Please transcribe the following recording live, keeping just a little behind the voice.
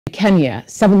Kenya,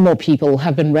 7 more people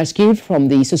have been rescued from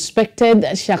the suspected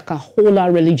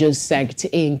Shakahola religious sect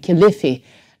in Kilifi.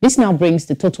 This now brings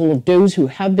the total of those who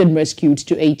have been rescued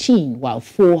to 18, while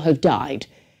 4 have died.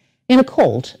 In a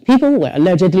cult, people were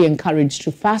allegedly encouraged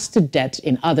to fast to death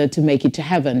in order to make it to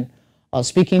heaven. While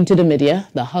speaking to the media,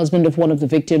 the husband of one of the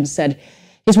victims said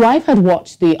his wife had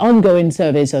watched the ongoing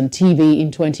service on TV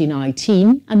in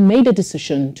 2019 and made a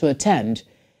decision to attend.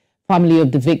 Family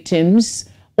of the victims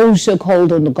also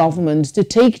called on the government to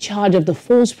take charge of the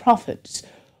false prophets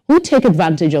who take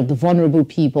advantage of the vulnerable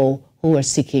people who are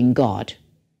seeking God.